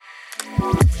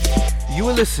You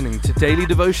are listening to Daily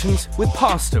Devotions with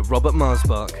Pastor Robert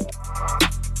Marsbach.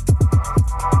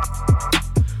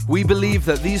 We believe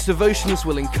that these devotions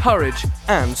will encourage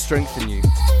and strengthen you.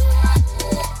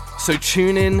 So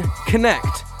tune in,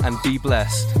 connect, and be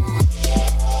blessed.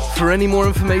 For any more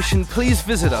information, please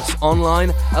visit us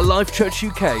online at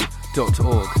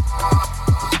lifechurchuk.org.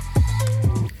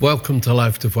 Welcome to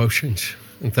Life Devotions,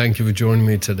 and thank you for joining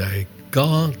me today.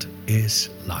 God is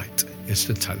light is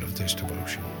the title of this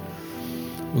devotion.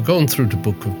 We're going through the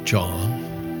book of John,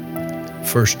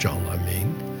 1 John,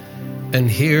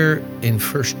 and here in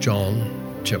 1 John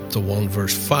chapter 1,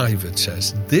 verse 5, it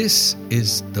says, "This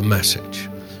is the message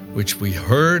which we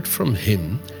heard from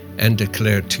him and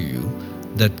declare to you,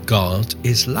 that God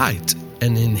is light,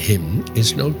 and in him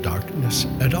is no darkness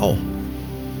at all."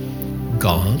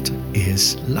 God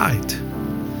is light.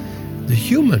 The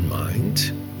human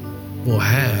mind will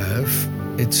have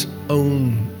its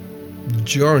own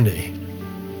journey,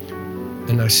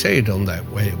 and I say it on that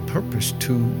way of purpose,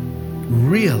 to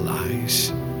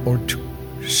realize or to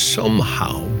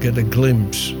somehow get a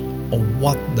glimpse of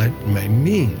what that may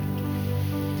mean.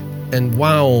 And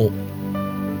while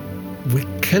we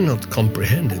cannot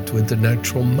comprehend it with the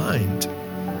natural mind,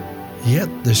 yet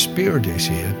the Spirit is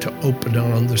here to open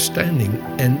our understanding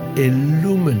and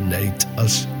illuminate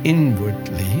us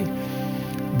inwardly,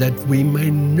 that we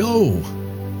may know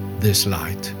this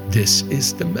light. This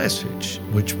is the message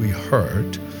which we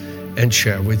heard and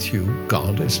share with you.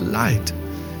 God is light.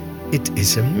 It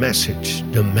is a message.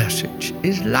 The message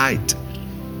is light.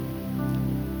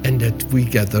 And that we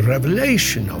get the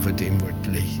revelation of it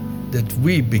inwardly, that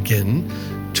we begin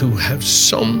to have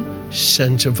some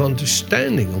sense of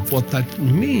understanding of what that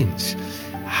means.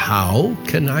 How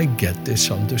can I get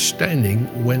this understanding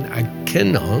when I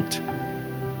cannot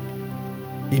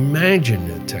imagine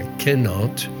it? I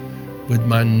cannot, with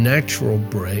my natural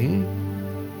brain,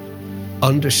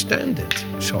 understand it.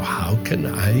 So how can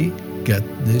I get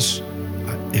this?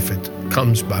 If it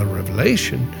comes by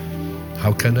revelation,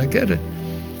 how can I get it?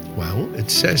 Well, it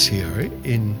says here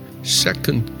in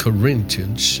 2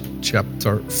 Corinthians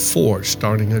chapter 4,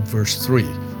 starting at verse 3.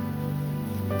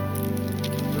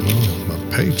 Oh, my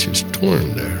page is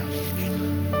torn there.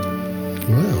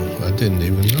 Well, I didn't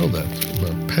even know that.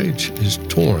 My page is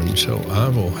torn, so I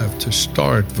will have to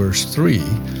start verse 3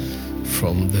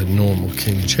 from the normal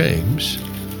King James,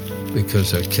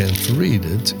 because I can't read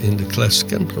it in the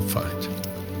Classic Amplified.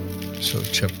 So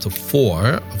chapter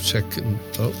 4 of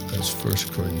that's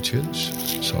 1 Corinthians.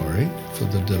 Sorry for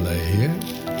the delay here.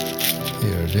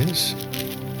 Here it is.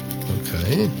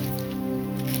 Okay.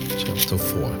 Chapter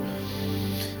 4.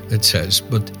 It says,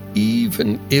 "But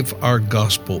even if our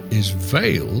gospel is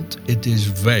veiled, it is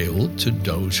veiled to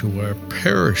those who are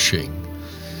perishing."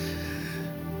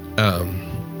 Oh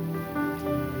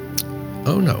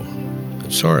no.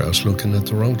 Sorry, I was looking at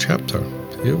the wrong chapter.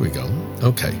 Here we go.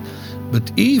 Okay.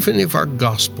 "But even if our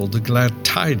gospel, the glad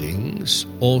tidings,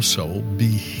 also be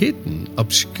hidden,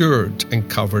 obscured, and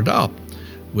covered up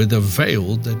with a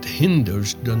veil that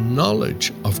hinders the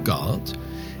knowledge of God,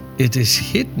 it is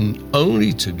hidden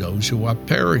only to those who are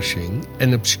perishing,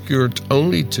 and obscured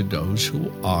only to those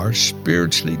who are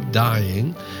spiritually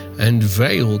dying, and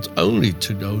veiled only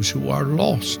to those who are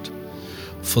lost.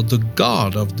 For the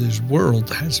God of this world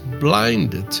has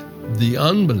blinded the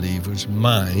unbelievers'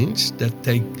 minds, that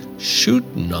they should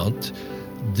not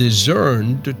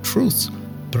discern the truth,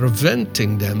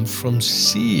 preventing them from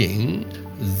seeing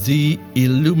the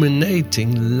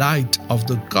illuminating light of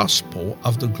the gospel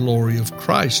of the glory of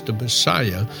Christ, the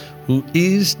Messiah, who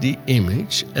is the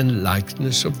image and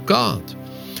likeness of God.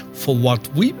 For what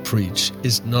we preach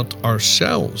is not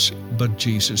ourselves, but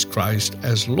Jesus Christ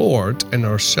as Lord, and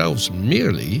ourselves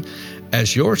merely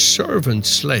as your servant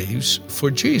slaves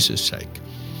for Jesus' sake.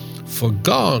 For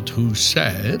God, who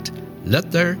said,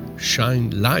 'Let there shine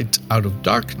light out of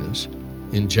darkness,'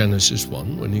 in Genesis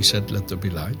 1, when he said, 'Let there be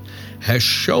light,' has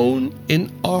shone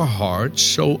in our hearts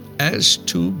so as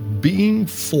to beam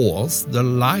forth the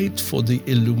light for the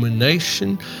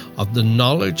illumination of the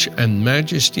knowledge and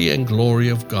majesty and glory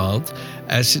of God,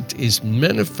 as it is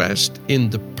manifest in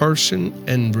the person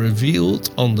and revealed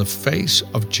on the face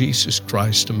of Jesus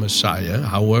Christ the Messiah.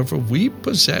 However, we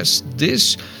possess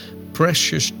this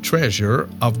precious treasure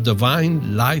of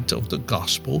divine light of the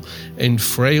gospel in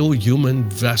frail human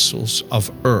vessels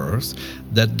of earth,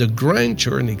 that the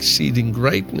grandeur and exceeding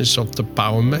greatness of the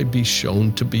power may be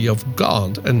shown to be of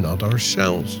God and not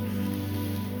ourselves."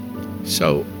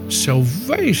 So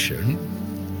salvation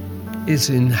is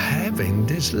in having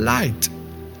this light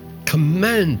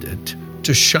commanded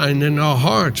to shine in our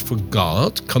hearts. For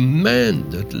God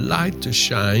commanded light to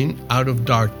shine out of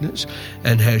darkness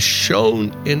and has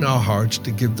shone in our hearts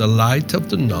to give the light of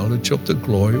the knowledge of the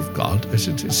glory of God as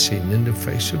it is seen in the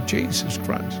face of Jesus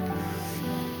Christ.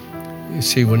 You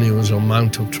see, when he was on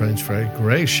Mount of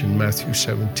Transfiguration, Matthew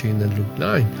 17 and Luke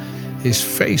 9, his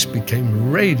face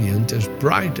became radiant, as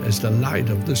bright as the light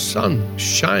of the sun,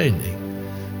 shining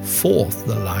forth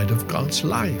the light of God's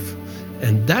life.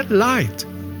 And that light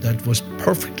that was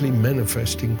perfectly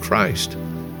manifest in Christ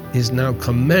is now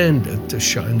commanded to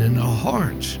shine in our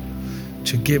hearts,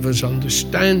 to give us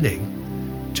understanding,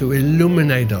 to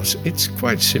illuminate us. It's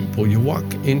quite simple. You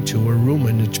walk into a room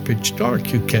and it's pitch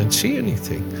dark. You can't see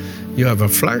anything. You have a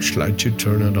flashlight, you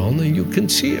turn it on and you can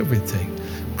see everything.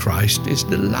 Christ is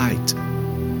the light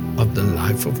of the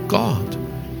life of God.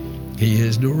 He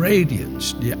is the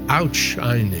radiance, the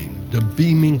outshining, the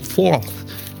beaming forth.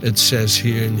 It says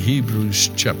here in Hebrews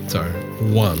chapter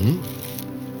 1,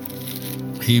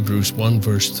 Hebrews 1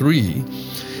 verse 3,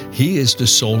 he is the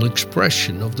sole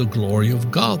expression of the glory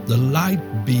of God, the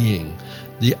light being,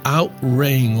 the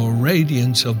outraying or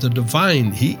radiance of the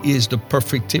divine. He is the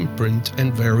perfect imprint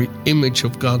and very image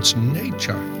of God's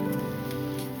nature.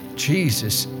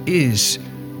 Jesus is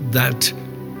that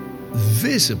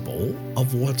visible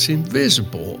of what's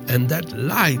invisible, and that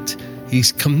light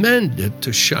he's commanded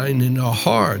to shine in our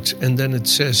hearts. And then it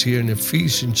says here in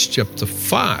Ephesians chapter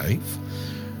 5,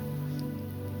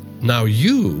 now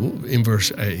you, in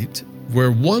verse 8,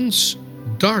 were once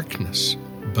darkness,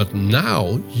 but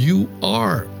now you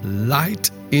are light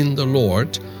in the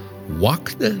Lord.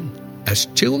 Walk then as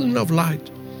children of light.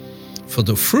 For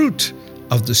the fruit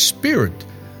of the Spirit,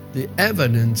 the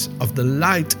evidence of the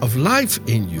light of life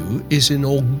in you, is in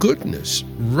all goodness,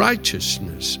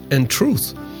 righteousness, and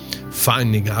truth,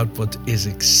 finding out what is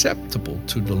acceptable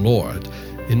to the Lord.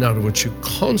 In other words, you're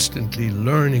constantly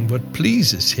learning what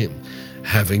pleases him,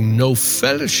 having no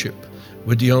fellowship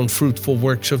with the unfruitful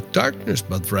works of darkness,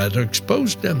 but rather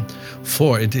expose them.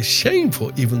 For it is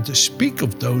shameful even to speak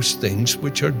of those things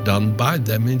which are done by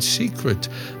them in secret.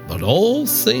 But all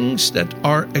things that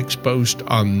are exposed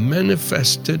are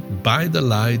manifested by the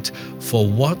light, for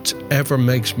whatever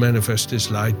makes manifest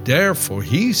is light. Therefore,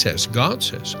 he says, God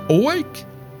says, awake,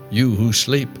 you who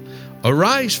sleep,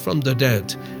 arise from the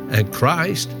dead, and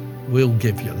Christ will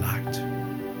give you light.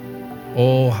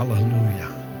 Oh,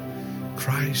 hallelujah.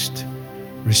 Christ,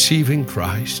 receiving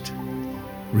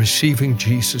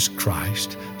Jesus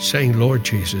Christ, saying, Lord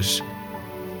Jesus,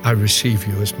 I receive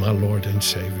you as my Lord and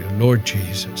Savior. Lord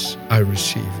Jesus, I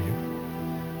receive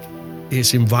you.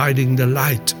 Is inviting the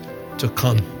light to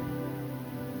come.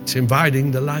 It's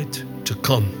inviting the light to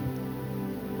come.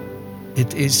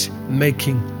 It is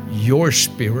making your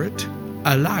spirit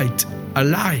a light,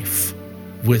 alive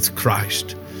with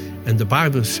Christ. And the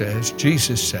Bible says,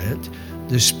 Jesus said,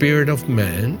 the spirit of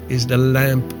man is the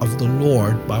lamp of the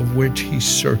Lord by which he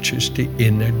searches the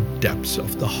inner depths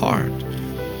of the heart.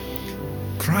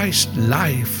 Christ's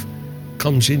life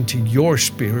comes into your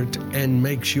spirit and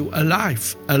makes you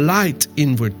alive, a light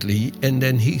inwardly. And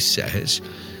then he says,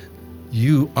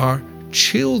 you are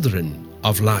children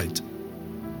of light.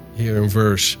 Here in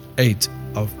verse 8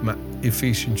 of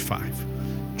Ephesians 5.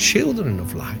 Children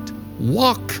of light.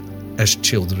 Walk as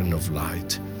children of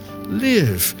light.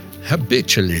 Live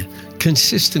habitually,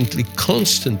 consistently,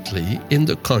 constantly in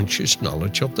the conscious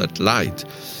knowledge of that light.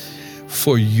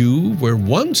 For you were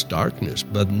once darkness,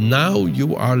 but now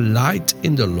you are light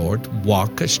in the Lord.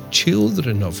 Walk as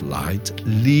children of light.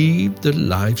 Lead the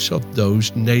lives of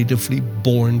those natively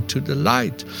born to the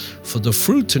light. For the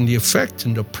fruit and the effect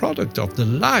and the product of the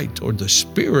light, or the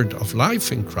spirit of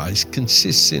life in Christ,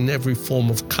 consists in every form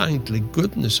of kindly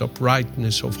goodness,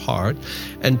 uprightness of heart,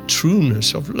 and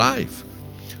trueness of life.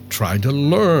 Try to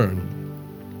learn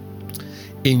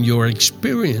in your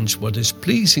experience what is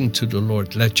pleasing to the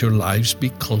Lord. Let your lives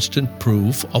be constant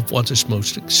proof of what is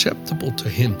most acceptable to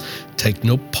him. Take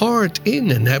no part in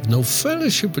and have no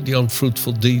fellowship with the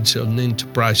unfruitful deeds and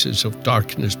enterprises of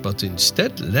darkness, but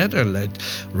instead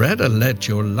rather let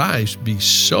your lives be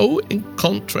so in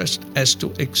contrast as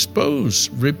to expose,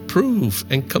 reprove,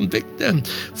 and convict them.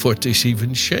 For it is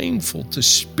even shameful to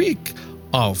speak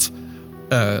of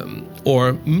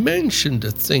or mention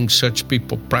the things such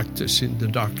people practice in the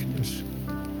darkness.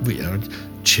 We are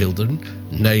children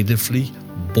natively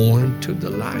born to the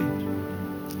light.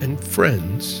 And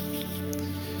friends,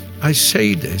 I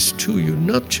say this to you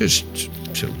not just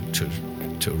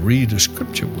to read a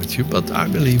scripture with you, but I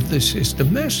believe this is the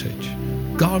message.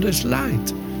 God is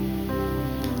light.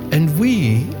 And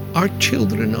we are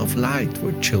children of light.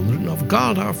 We're children of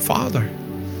God, our Father.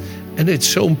 And it's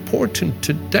so important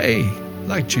today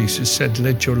Like Jesus said,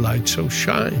 let your light so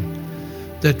shine,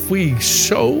 that we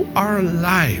show our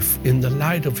life in the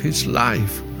light of his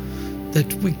life,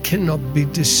 that we cannot be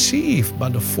deceived by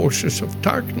the forces of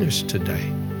darkness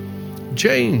today.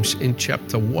 James in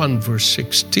chapter 1 verse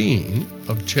 16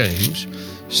 of James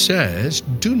says,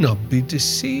 do not be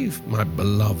deceived, my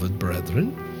beloved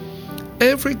brethren.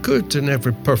 Every good and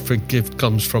every perfect gift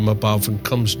comes from above and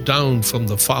comes down from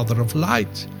the Father of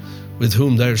light, with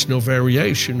whom there is no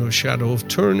variation or shadow of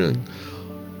turning.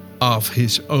 Of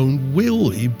his own will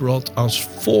he brought us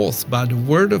forth by the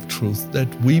word of truth, that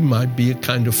we might be a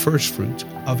kind of first fruit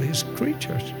of his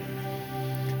creatures.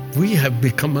 We have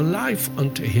become alive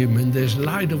unto him, and there's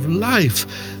light of life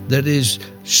that is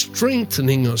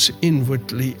strengthening us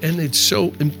inwardly. And it's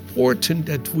so important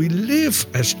that we live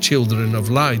as children of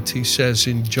light. He says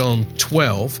in John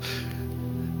 12,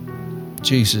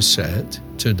 Jesus said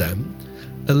to them,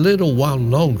 a little while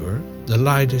longer the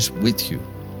light is with you.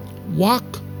 Walk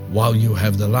while you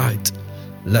have the light,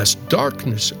 lest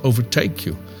darkness overtake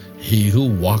you. He who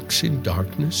walks in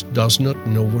darkness does not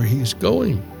know where he is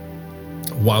going.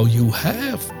 While you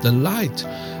have the light,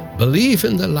 believe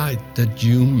in the light, that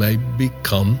you may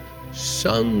become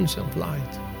sons of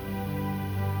light.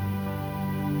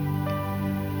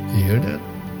 You hear that?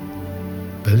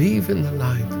 Believe in the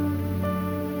light.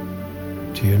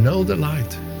 Do you know the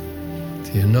light?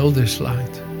 Do you know this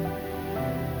light?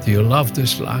 Do you love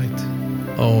this light?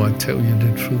 Oh, I tell you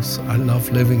the truth, I love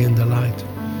living in the light.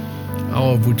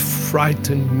 Oh, it would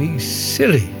frighten me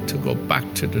silly to go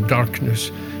back to the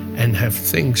darkness and have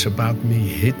things about me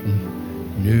hidden.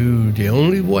 No, the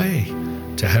only way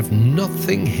to have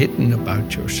nothing hidden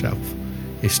about yourself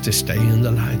is to stay in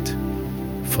the light.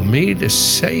 For me, the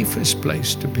safest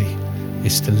place to be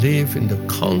is to live in the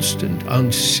constant,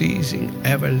 unceasing,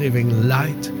 ever-living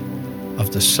light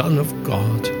of the Son of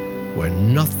God, where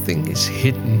nothing is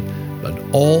hidden, but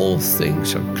all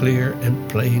things are clear and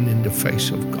plain in the face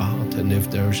of God. And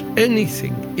if there's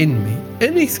anything in me,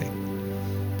 anything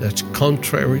that's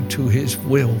contrary to his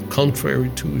will,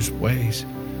 contrary to his ways,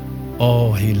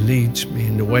 oh, he leads me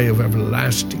in the way of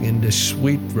everlasting, in the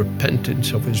sweet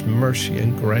repentance of his mercy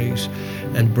and grace,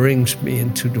 and brings me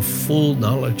into the full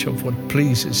knowledge of what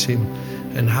pleases him,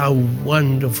 and how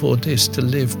wonderful it is to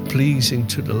live pleasing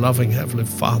to the loving Heavenly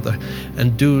Father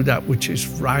and do that which is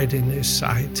right in his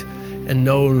sight, and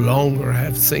no longer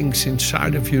have things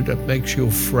inside of you that makes you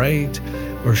afraid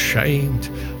or shamed,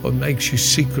 or makes you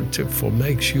secretive, or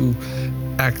makes you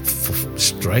act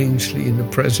strangely in the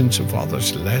presence of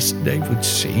others, lest they would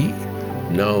see.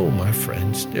 No, my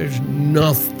friends, there's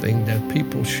nothing that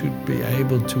people should be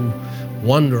able to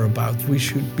wonder about. We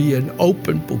should be an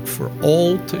open book for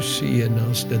all to see in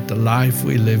us, that the life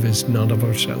we live is not of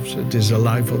ourselves. It is the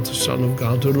life of the Son of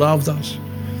God who loved us.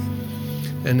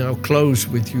 And I'll close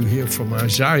with you here from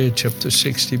Isaiah chapter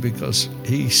 60, because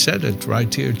he said it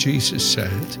right here. Jesus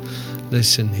said,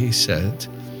 listen, he said,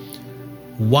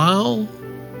 while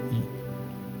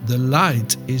the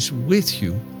light is with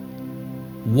you,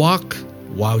 walk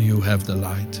while you have the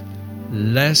light,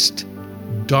 lest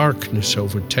darkness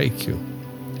overtake you.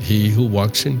 He who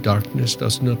walks in darkness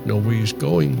does not know where he is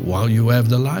going while you have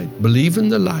the light. Believe in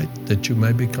the light, that you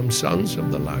may become sons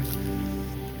of the light.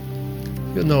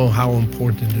 You know how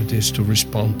important it is to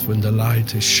respond when the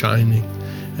light is shining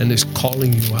and is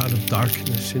calling you out of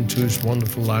darkness into his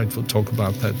wonderful light. We'll talk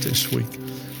about that this week.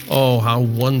 Oh, how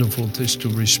wonderful it is to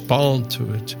respond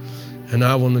to it. And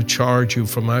I want to charge you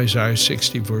from Isaiah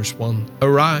 60 verse 1.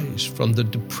 Arise from the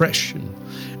depression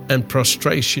and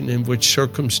prostration in which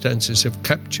circumstances have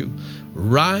kept you.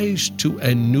 Rise to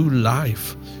a new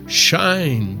life.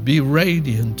 Shine, be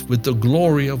radiant with the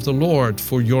glory of the Lord,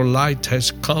 for your light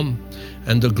has come,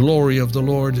 and the glory of the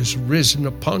Lord is risen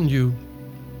upon you.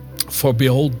 For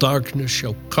behold, darkness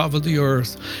shall cover the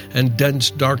earth, and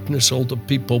dense darkness all the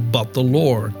people, but the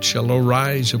Lord shall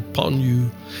arise upon you,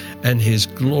 and his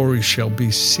glory shall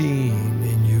be seen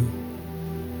in you.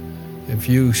 If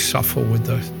you suffer with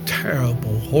the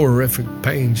terrible, horrific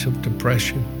pains of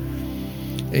depression,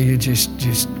 and you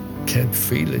just can't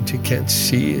feel it, you can't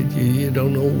see it, you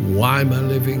don't know why am I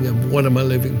living and what am I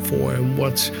living for and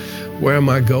where am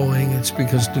I going, it's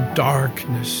because the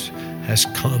darkness has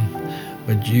come.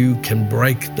 But you can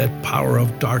break that power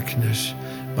of darkness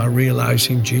by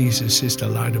realizing Jesus is the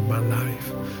light of my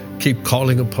life. Keep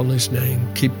calling upon his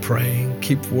name, keep praying,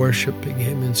 keep worshiping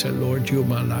him and say, Lord, you're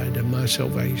my light and my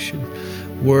salvation.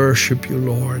 Worship you,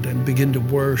 Lord, and begin to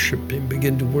worship him,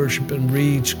 begin to worship and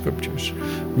read scriptures.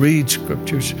 Read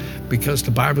scriptures, because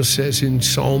the Bible says in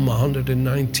Psalm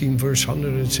 119, verse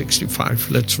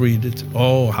 165, let's read it.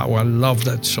 Oh, how I love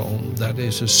that psalm. That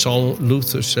is a psalm,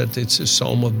 Luther said it's a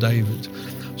psalm of David.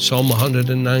 Psalm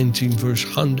 119, verse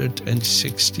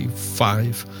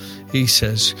 165, he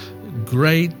says,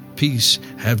 great peace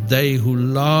have they who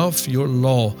love your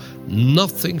law.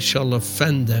 Nothing shall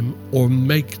offend them or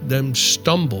make them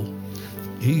stumble.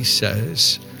 He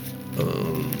says,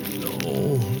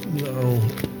 no,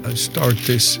 I start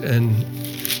this in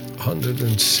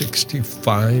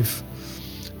 165.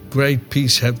 Great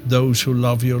peace have those who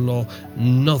love your law.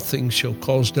 Nothing shall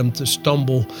cause them to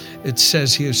stumble. It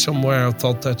says here somewhere, I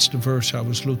thought that's the verse I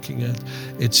was looking at.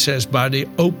 It says, by the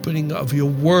opening of your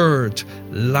word,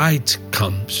 light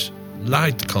comes.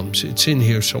 Light comes. It's in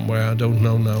here somewhere. I don't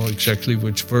know now exactly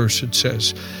which verse it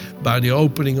says. By the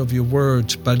opening of your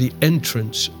words, by the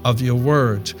entrance of your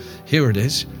words. Here it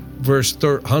is, verse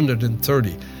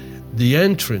 130. The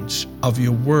entrance of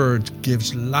your word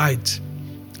gives light.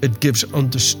 It gives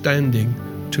understanding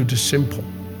to the simple.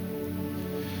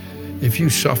 If you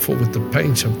suffer with the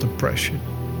pains of depression,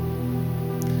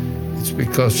 it's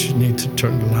because you need to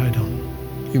turn the light on.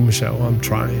 You must say, oh, I'm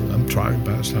trying,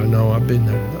 Pastor. I know I've been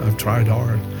there. I've tried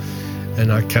hard. And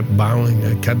I kept bowing,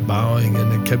 and I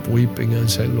kept weeping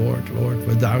and say, Lord,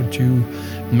 without you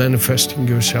manifesting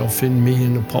yourself in me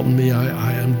and upon me,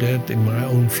 I am dead in my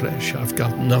own flesh. I've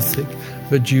got nothing,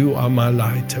 but you are my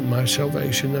light and my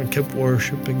salvation. I kept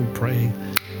worshiping and praying,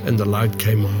 and the light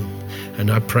came on. And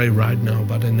I pray right now,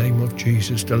 by the name of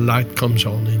Jesus, the light comes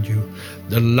on in you.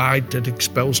 The light that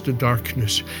expels the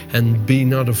darkness. And be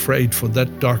not afraid, for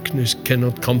that darkness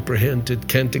cannot comprehend. It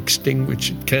can't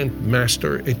extinguish. It can't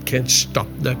master. It can't stop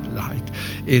that light.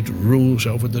 It rules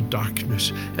over the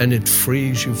darkness. And it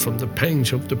frees you from the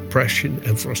pains of depression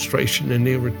and frustration and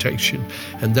irritation.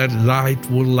 And that light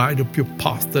will light up your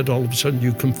path, that all of a sudden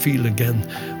you can feel again,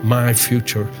 my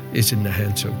future is in the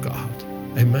hands of God.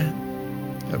 Amen.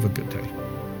 Have a good day.